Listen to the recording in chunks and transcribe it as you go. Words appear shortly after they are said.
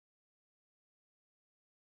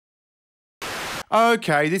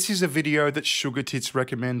Okay, this is a video that Sugar Tits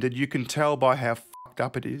recommended. You can tell by how fucked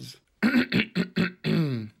up it is.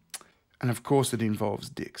 And of course it involves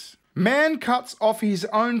dicks. Man cuts off his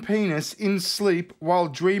own penis in sleep while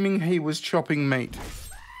dreaming he was chopping meat.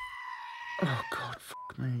 Oh God,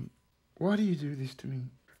 fuck me. Why do you do this to me?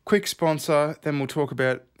 Quick sponsor, then we'll talk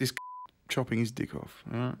about this chopping his dick off,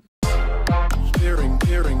 alright?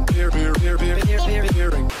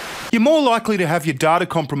 You're more likely to have your data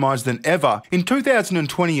compromised than ever. In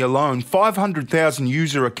 2020 alone, 500,000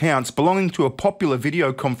 user accounts belonging to a popular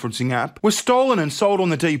video conferencing app were stolen and sold on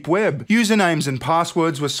the deep web. Usernames and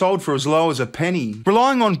passwords were sold for as low as a penny.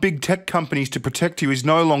 Relying on big tech companies to protect you is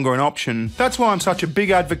no longer an option. That's why I'm such a big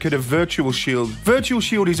advocate of VirtualShield.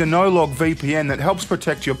 VirtualShield is a no-log VPN that helps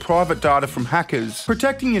protect your private data from hackers.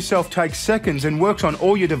 Protecting yourself takes seconds and works on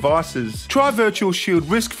all your devices. Try VirtualShield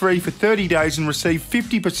risk-free for 30 days and receive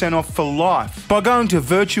 50% off for life by going to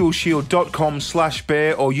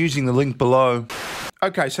virtualshield.com/bear or using the link below.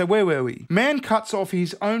 Okay, so where were we? Man cuts off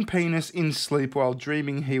his own penis in sleep while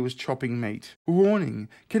dreaming he was chopping meat. Warning,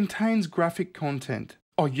 contains graphic content.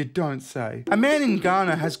 Oh, you don't say. A man in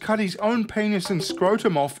Ghana has cut his own penis and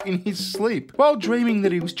scrotum off in his sleep while dreaming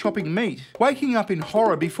that he was chopping meat, waking up in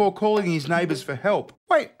horror before calling his neighbours for help.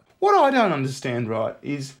 Wait. What I don't understand, right,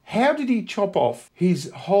 is how did he chop off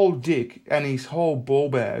his whole dick and his whole ball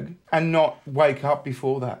bag and not wake up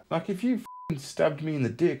before that? Like, if you f***ing stabbed me in the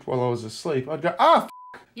dick while I was asleep, I'd go, ah, f***.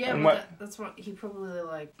 Yeah, well, that's what he probably,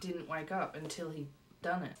 like, didn't wake up until he'd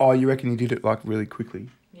done it. Oh, you reckon he did it, like, really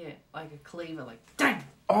quickly? Yeah, like a cleaver, like, dang!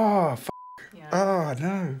 Oh, f***. You know, oh,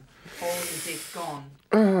 no. All the dick gone.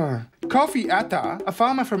 Kofi Atta, a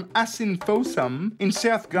farmer from Asinfosam in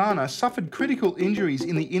South Ghana, suffered critical injuries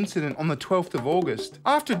in the incident on the 12th of August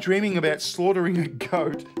after dreaming about slaughtering a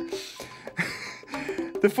goat.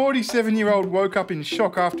 The 47-year-old woke up in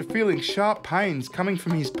shock after feeling sharp pains coming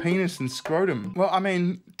from his penis and scrotum. Well, I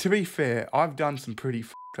mean, to be fair, I've done some pretty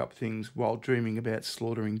fucked up things while dreaming about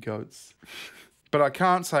slaughtering goats. But I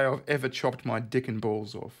can't say I've ever chopped my dick and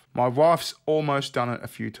balls off. My wife's almost done it a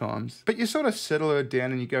few times. But you sort of settle her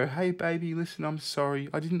down and you go, hey baby, listen, I'm sorry.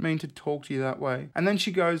 I didn't mean to talk to you that way. And then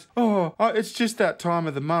she goes, oh, it's just that time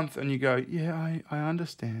of the month. And you go, yeah, I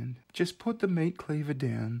understand. Just put the meat cleaver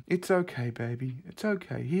down. It's okay, baby. It's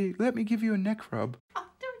okay. Here, let me give you a neck rub. Oh,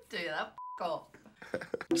 don't do that. F*** off.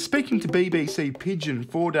 Speaking to BBC Pidgin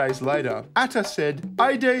 4 days later, Atta said,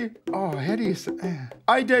 I dey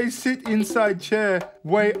sit inside chair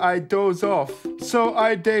where I doze off. So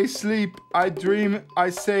I dey sleep, I dream, I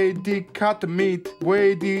say the cut meat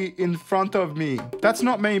way the in front of me. That's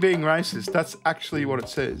not me being racist, that's actually what it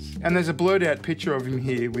says. And there's a blurred out picture of him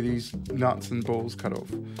here with his nuts and balls cut off.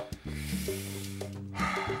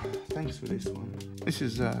 Thanks for this one. This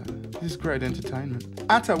is great entertainment.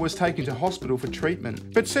 Atta was taken to hospital for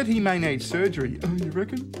treatment, but said he may need surgery. Oh, you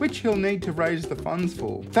reckon? Which he'll need to raise the funds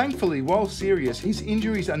for. Thankfully, while serious, his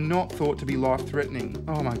injuries are not thought to be life-threatening.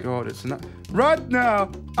 Oh my God, it's not. Right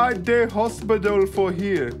now, I dey hospital for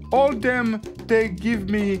here. All them, they give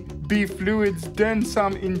me B fluids, then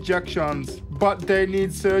some injections. But they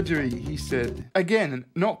need surgery, he said. Again,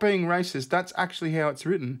 not being racist, that's actually how it's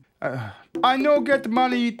written. I no get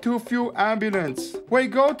money to few ambulance. We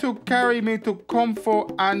go to carry me to come for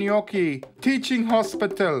Anyoki teaching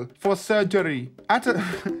hospital for surgery.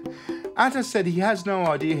 Atta said he has no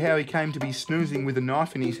idea how he came to be snoozing with a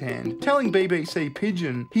knife in his hand, telling BBC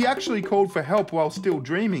Pidgin he actually called for help while still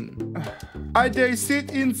dreaming. I dey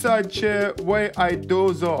sit inside chair where I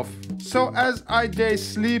doze off. So as I dey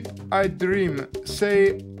sleep, I dream.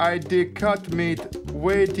 Say I dey cut meat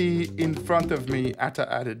way in front of me, Atta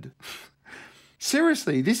added.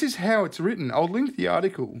 Seriously, this is how it's written. I'll link the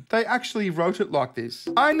article. They actually wrote it like this.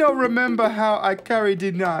 I no remember how I carried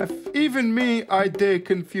the knife. Even me, I dey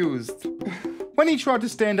confused. When he tried to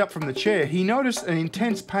stand up from the chair, he noticed an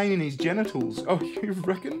intense pain in his genitals. Oh, you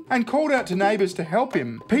reckon? And called out to neighbours to help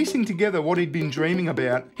him. Piecing together what he'd been dreaming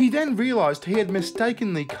about, he then realised he had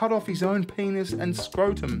mistakenly cut off his own penis and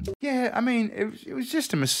scrotum. Yeah, I mean, it was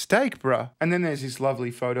just a mistake, bruh. And then there's this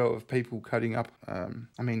lovely photo of people cutting up,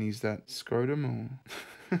 is that scrotum or...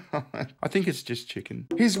 I think it's just chicken.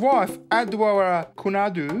 His wife, Adwara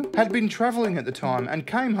Kunadu, had been travelling at the time and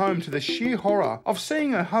came home to the sheer horror of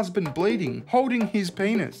seeing her husband bleeding, holding his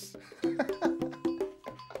penis.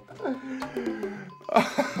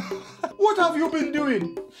 What have you been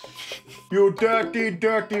doing? You dirty,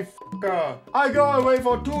 dirty f***er. I go away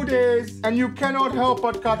for 2 days and you cannot help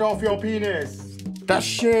but cut off your penis. The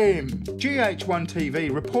shame! GH1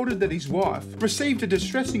 TV reported that his wife received a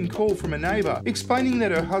distressing call from a neighbour explaining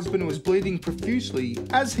that her husband was bleeding profusely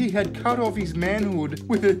as he had cut off his manhood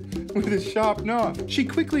with a sharp knife. She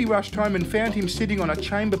quickly rushed home and found him sitting on a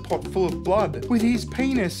chamber pot full of blood with his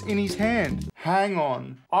penis in his hand. Hang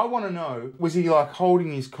on. I want to know, was he like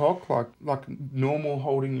holding his cock, like normal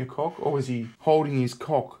holding your cock, or was he holding his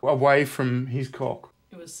cock away from his cock?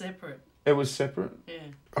 It was separate. It was separate?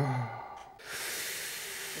 Yeah.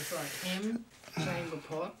 It's like him, chamber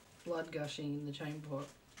pot, blood gushing in the chamber pot,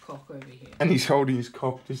 cock over here. And he's holding his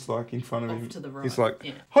cock just like in front of him. Off to the right. He's like,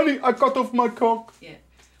 yeah. Honey, I cut off my cock. Yeah.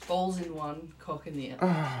 Balls in one, cock in the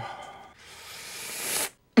other.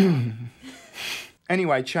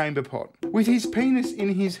 Anyway, chamber pot, with his penis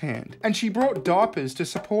in his hand, and she brought diapers to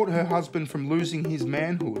support her husband from losing his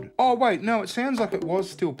manhood. Oh wait, no, it sounds like it was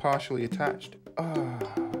still partially attached.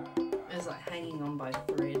 It was like hanging on by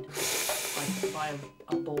thread, like by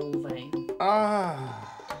a ball vein.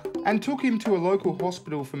 And took him to a local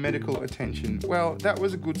hospital for medical attention. Well, that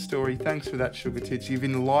was a good story. Thanks for that, Sugar Tits. You've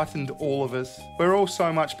enlightened all of us. We're all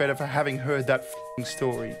so much better for having heard that f***ing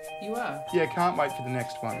story. You are? Yeah, can't wait for the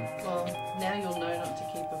next one. Well, now you'll know not to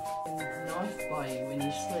keep a f***ing knife by you when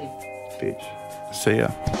you sleep. Bitch. See ya.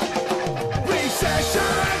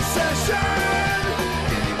 Recession, session.